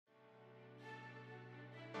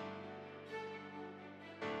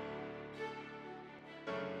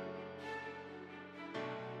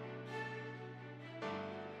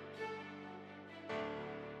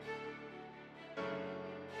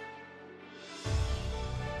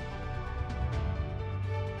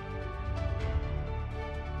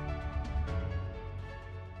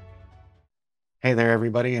Hey there,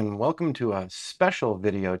 everybody, and welcome to a special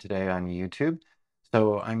video today on YouTube.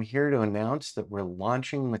 So I'm here to announce that we're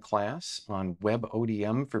launching the class on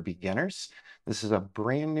WebODM for beginners. This is a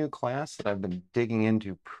brand new class that I've been digging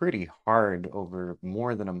into pretty hard over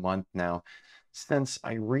more than a month now, since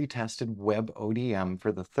I retested WebODM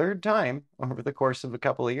for the third time over the course of a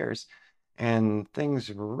couple of years, and things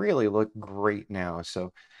really look great now.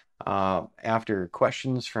 So after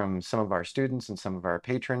questions from some of our students and some of our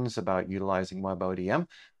patrons about utilizing WebODM,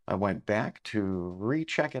 I went back to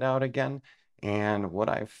recheck it out again. And what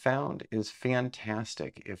I've found is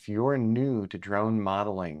fantastic. If you're new to drone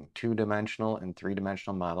modeling, two-dimensional and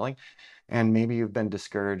three-dimensional modeling, and maybe you've been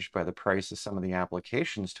discouraged by the price of some of the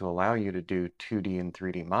applications to allow you to do 2D and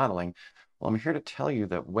 3D modeling, well, I'm here to tell you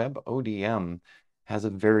that WebODM has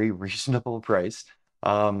a very reasonable price.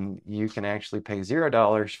 You can actually pay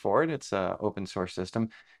 $0 for it. It's an open source system.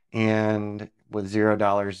 And with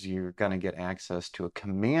 $0, you're going to get access to a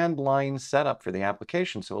command line setup for the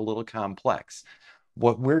application, so a little complex.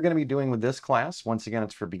 What we're going to be doing with this class, once again,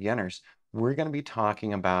 it's for beginners, we're going to be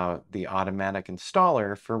talking about the automatic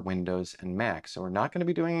installer for Windows and Mac. So we're not going to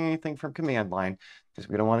be doing anything from command line because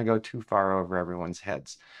we don't want to go too far over everyone's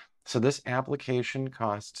heads. So this application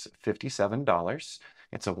costs $57.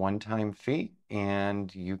 It's a one-time fee,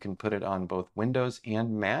 and you can put it on both Windows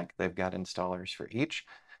and Mac. They've got installers for each.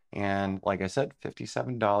 And like I said,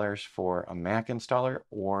 $57 for a Mac installer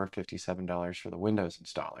or $57 for the Windows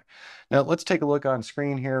installer. Now let's take a look on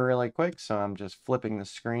screen here really quick. So I'm just flipping the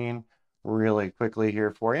screen really quickly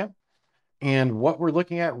here for you. And what we're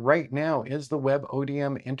looking at right now is the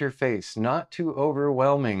WebODM interface, not too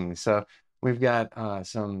overwhelming. So we've got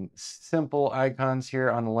some simple icons here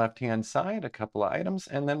on the left-hand side, a couple of items,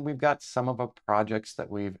 and then we've got some of the projects that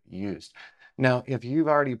we've used. Now, if you've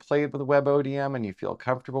already played with WebODM and you feel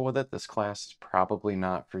comfortable with it, this class is probably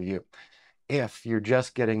not for you. If you're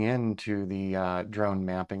just getting into the drone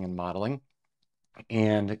mapping and modeling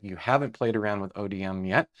and you haven't played around with ODM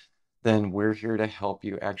yet, then we're here to help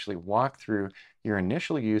you actually walk through your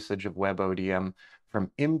initial usage of WebODM, from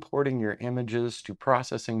importing your images to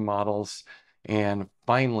processing models and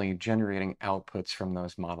finally generating outputs from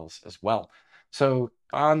those models as well. So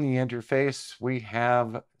on the interface, we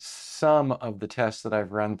have some of the tests that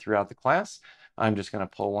I've run throughout the class. I'm just going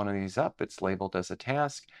to pull one of these up. It's labeled as a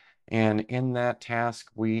task. And in that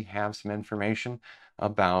task, we have some information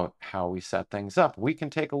about how we set things up. We can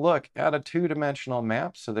take a look at a two-dimensional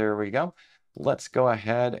map. So there we go. Let's go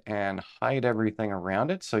ahead and hide everything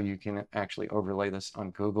around it so you can actually overlay this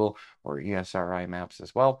on Google or ESRI maps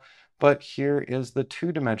as well. But here is the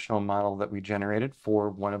two-dimensional model that we generated for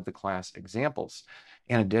one of the class examples.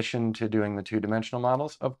 In addition to doing the two-dimensional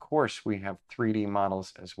models, of course, we have 3D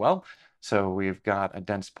models as well. So we've got a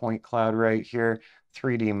dense point cloud right here,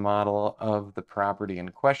 3D model of the property in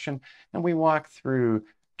question, and we walk through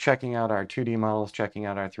checking out our 2D models, checking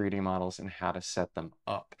out our 3D models, and how to set them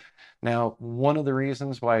up. Now, one of the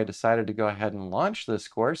reasons why I decided to go ahead and launch this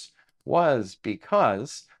course was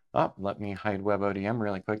because, let me hide WebODM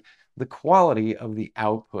really quick, the quality of the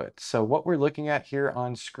output. So what we're looking at here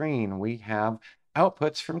on screen, we have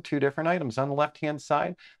outputs from two different items. On the left-hand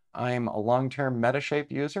side, I'm a long-term Metashape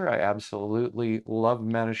user. I absolutely love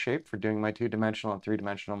Metashape for doing my two-dimensional and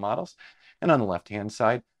three-dimensional models. And on the left-hand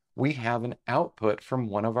side, we have an output from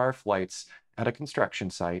one of our flights at a construction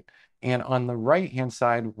site. And on the right-hand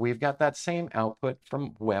side, we've got that same output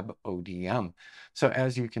from WebODM. So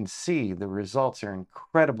as you can see, the results are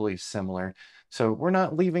incredibly similar. So we're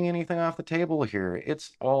not leaving anything off the table here.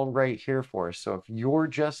 It's all right here for us. So if you're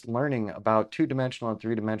just learning about two-dimensional and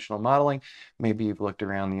three-dimensional modeling, maybe you've looked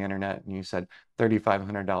around the internet and you said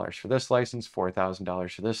 $3,500 for this license,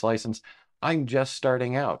 $4,000 for this license. I'm just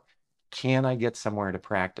starting out. Can I get somewhere to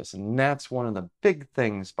practice? And that's one of the big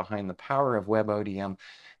things behind the power of WebODM,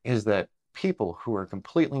 is that people who are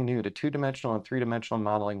completely new to two-dimensional and three-dimensional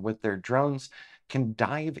modeling with their drones can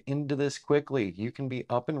dive into this quickly. You can be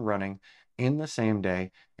up and running in the same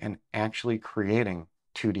day and actually creating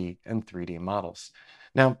 2D and 3D models.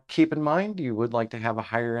 Now, keep in mind, you would like to have a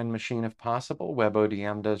higher end machine if possible.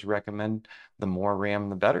 WebODM does recommend the more RAM,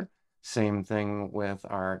 the better. Same thing with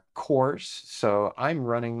our cores. So I'm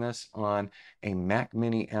running this on a Mac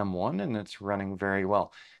Mini M1 and it's running very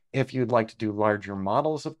well. If you'd like to do larger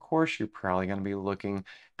models, of course, you're probably going to be looking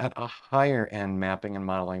at a higher end mapping and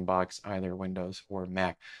modeling box, either Windows or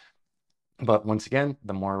Mac. But once again,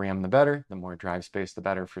 the more RAM, the better. The more drive space, the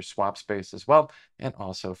better for swap space as well, and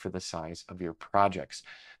also for the size of your projects.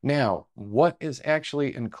 Now, what is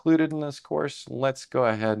actually included in this course? Let's go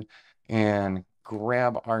ahead and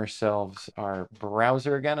grab ourselves our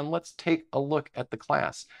browser again, and let's take a look at the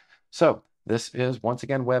class. So This is, once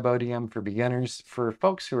again, WebODM for beginners, for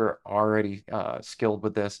folks who are already skilled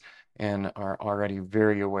with this and are already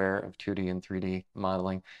very aware of 2D and 3D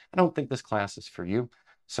modeling. I don't think this class is for you.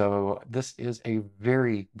 So this is a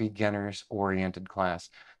very beginners oriented class.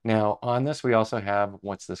 Now on this, we also have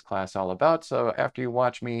what's this class all about. So after you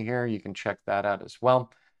watch me here, you can check that out as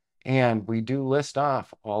well. And we do list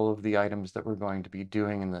off all of the items that we're going to be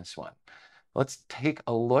doing in this one. Let's take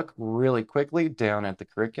a look really quickly down at the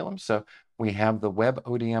curriculum. So we have the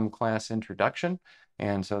WebODM class introduction.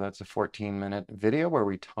 And so that's a 14-minute video where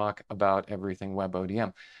we talk about everything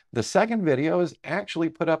WebODM. The second video is actually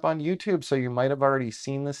put up on YouTube, so you might have already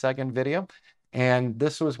seen the second video. And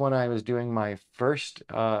this was when I was doing my first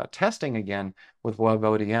testing again with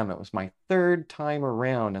WebODM. It was my third time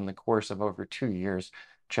around in the course of over 2 years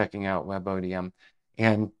checking out WebODM.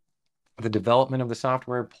 And the development of the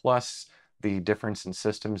software plus the difference in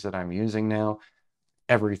systems that I'm using now,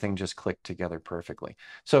 everything just clicked together perfectly.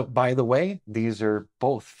 So by the way, these are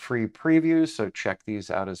both free previews, so check these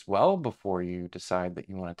out as well before you decide that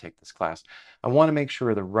you want to take this class. I want to make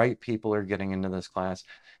sure the right people are getting into this class,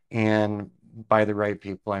 and by the right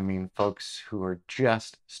people, I mean folks who are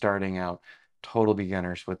just starting out, total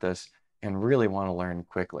beginners with this, and really want to learn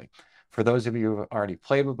quickly. For those of you who have already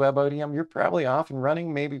played with WebODM, you're probably off and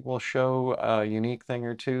running. Maybe we'll show a unique thing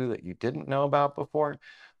or two that you didn't know about before.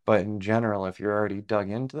 But in general, if you're already dug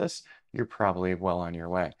into this, you're probably well on your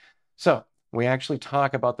way. So we actually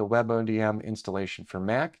talk about the WebODM installation for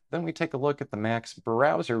Mac. Then we take a look at the Mac's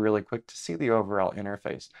browser really quick to see the overall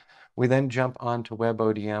interface. We then jump onto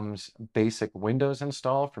WebODM's basic Windows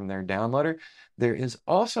install from their downloader. There is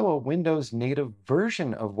also a Windows native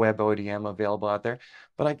version of WebODM available out there,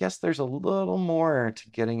 but I guess there's a little more to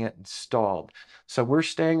getting it installed. So we're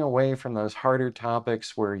staying away from those harder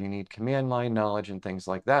topics where you need command line knowledge and things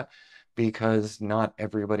like that, because not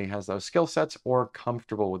everybody has those skill sets or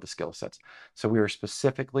comfortable with the skill sets. So we are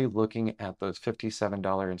specifically looking at those $57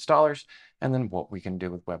 installers and then what we can do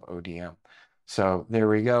with WebODM. So there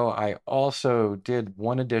we go. I also did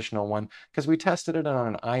one additional one because we tested it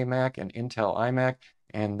on an iMac, an Intel iMac,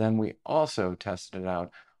 and then we also tested it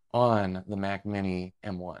out on the Mac Mini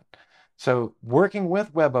M1. So working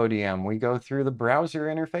with WebODM, we go through the browser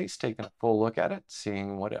interface, taking a full look at it,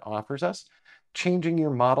 seeing what it offers us, changing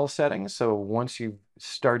your model settings. So once you've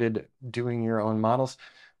started doing your own models,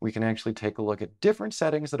 we can actually take a look at different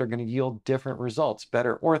settings that are going to yield different results,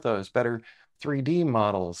 better orthos, better 3D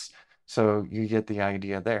models. So you get the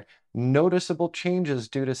idea there. Noticeable changes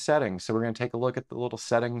due to settings. So we're going to take a look at the little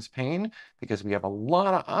settings pane because we have a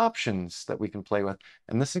lot of options that we can play with.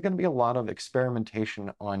 And this is going to be a lot of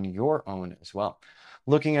experimentation on your own as well.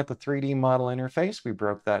 Looking at the 3D model interface, we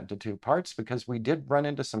broke that into two parts because we did run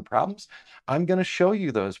into some problems. I'm going to show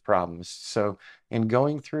you those problems. So in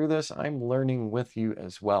going through this, I'm learning with you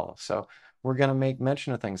as well. So we're going to make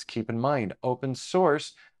mention of things. Keep in mind, open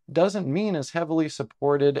source doesn't mean as heavily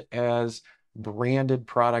supported as branded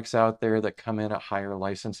products out there that come in at higher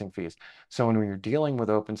licensing fees. So when you're dealing with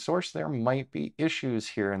open source, there might be issues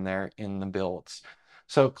here and there in the builds.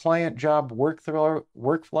 So client job workflow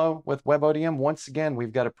with WebODM, once again,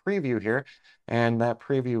 we've got a preview here, and that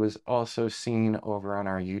preview is also seen over on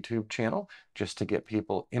our YouTube channel, just to get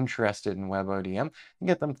people interested in WebODM and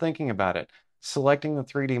get them thinking about it. Selecting the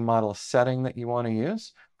 3D model setting that you want to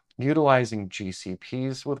use. Utilizing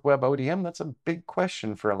GCPs with WebODM, that's a big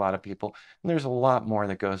question for a lot of people, and there's a lot more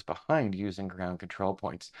that goes behind using ground control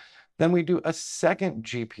points. Then we do a second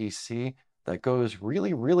GPC that goes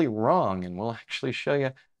really, really wrong, and we'll actually show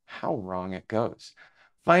you how wrong it goes.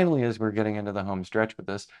 Finally, as we're getting into the home stretch with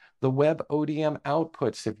this, the WebODM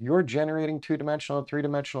outputs. If you're generating two-dimensional and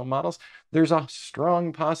three-dimensional models, there's a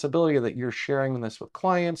strong possibility that you're sharing this with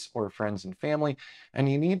clients or friends and family, and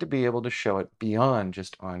you need to be able to show it beyond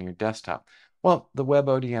just on your desktop. Well, the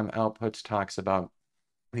WebODM outputs talks about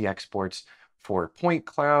the exports for point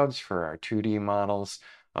clouds, for our 2D models,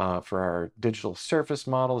 for our digital surface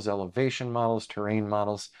models, elevation models, terrain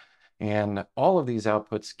models, and all of these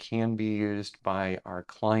outputs can be used by our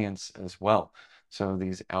clients as well. So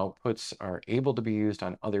these outputs are able to be used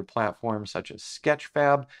on other platforms such as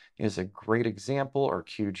Sketchfab is a great example, or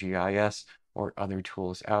QGIS, or other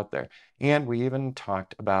tools out there. And we even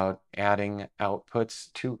talked about adding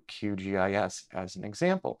outputs to QGIS as an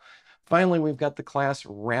example. Finally, we've got the class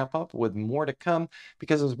wrap up with more to come,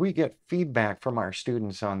 because as we get feedback from our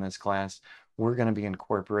students on this class, we're going to be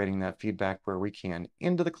incorporating that feedback where we can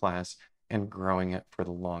into the class and growing it for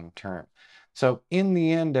the long term. So in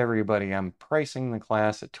the end, everybody, I'm pricing the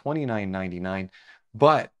class at $29.99,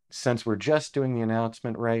 but since we're just doing the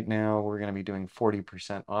announcement right now, we're going to be doing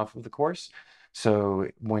 40% off of the course. So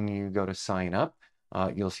when you go to sign up,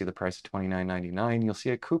 you'll see the price of $29.99. You'll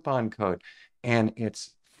see a coupon code, and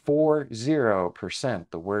it's 40%,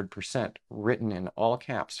 the word percent, written in all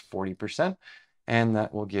caps, 40%, and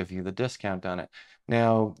that will give you the discount on it.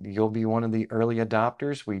 Now, you'll be one of the early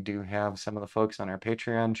adopters. We do have some of the folks on our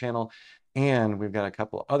Patreon channel, and we've got a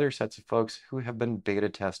couple other sets of folks who have been beta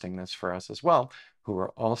testing this for us as well, who are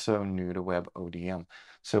also new to WebODM.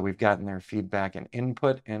 So we've gotten their feedback and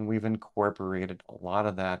input, and we've incorporated a lot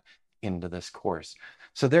of that into this course.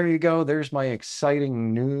 So there you go. There's my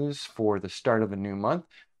exciting news for the start of a new month.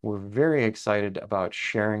 We're very excited about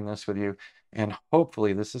sharing this with you, and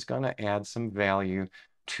hopefully this is going to add some value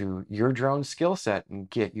to your drone skill set and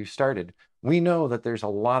get you started. We know that there's a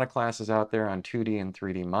lot of classes out there on 2D and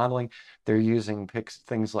 3D modeling. They're using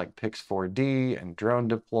things like Pix4D and Drone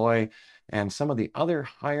Deploy and some of the other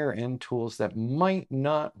higher end tools that might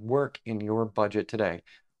not work in your budget today.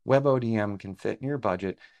 WebODM can fit in your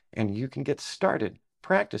budget, and you can get started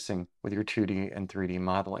practicing with your 2D and 3D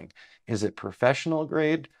modeling. Is it professional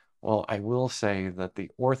grade? Well, I will say that the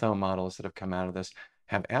ortho models that have come out of this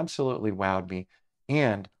have absolutely wowed me.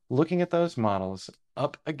 And looking at those models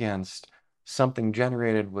up against something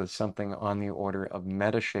generated with something on the order of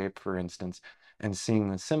Metashape, for instance, and seeing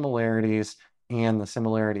the similarities and the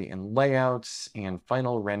similarity in layouts and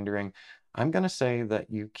final rendering, I'm going to say that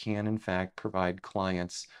you can, in fact, provide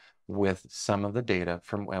clients with some of the data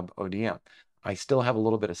from WebODM. I still have a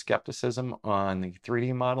little bit of skepticism on the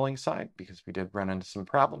 3D modeling side because we did run into some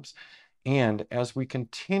problems. And as we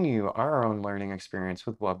continue our own learning experience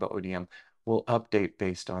with WebODM, we'll update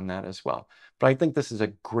based on that as well. But I think this is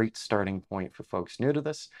a great starting point for folks new to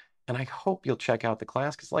this. And I hope you'll check out the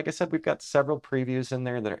class because, like I said, we've got several previews in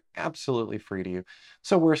there that are absolutely free to you.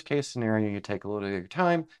 So worst case scenario, you take a little bit of your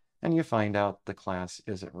time and you find out the class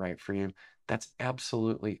isn't right for you. That's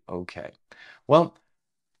absolutely okay. Well,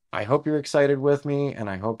 I hope you're excited with me, and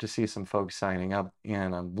I hope to see some folks signing up.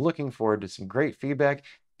 And I'm looking forward to some great feedback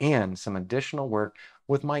and some additional work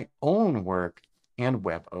with my own work and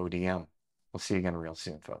WebODM. We'll see you again real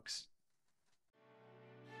soon, folks.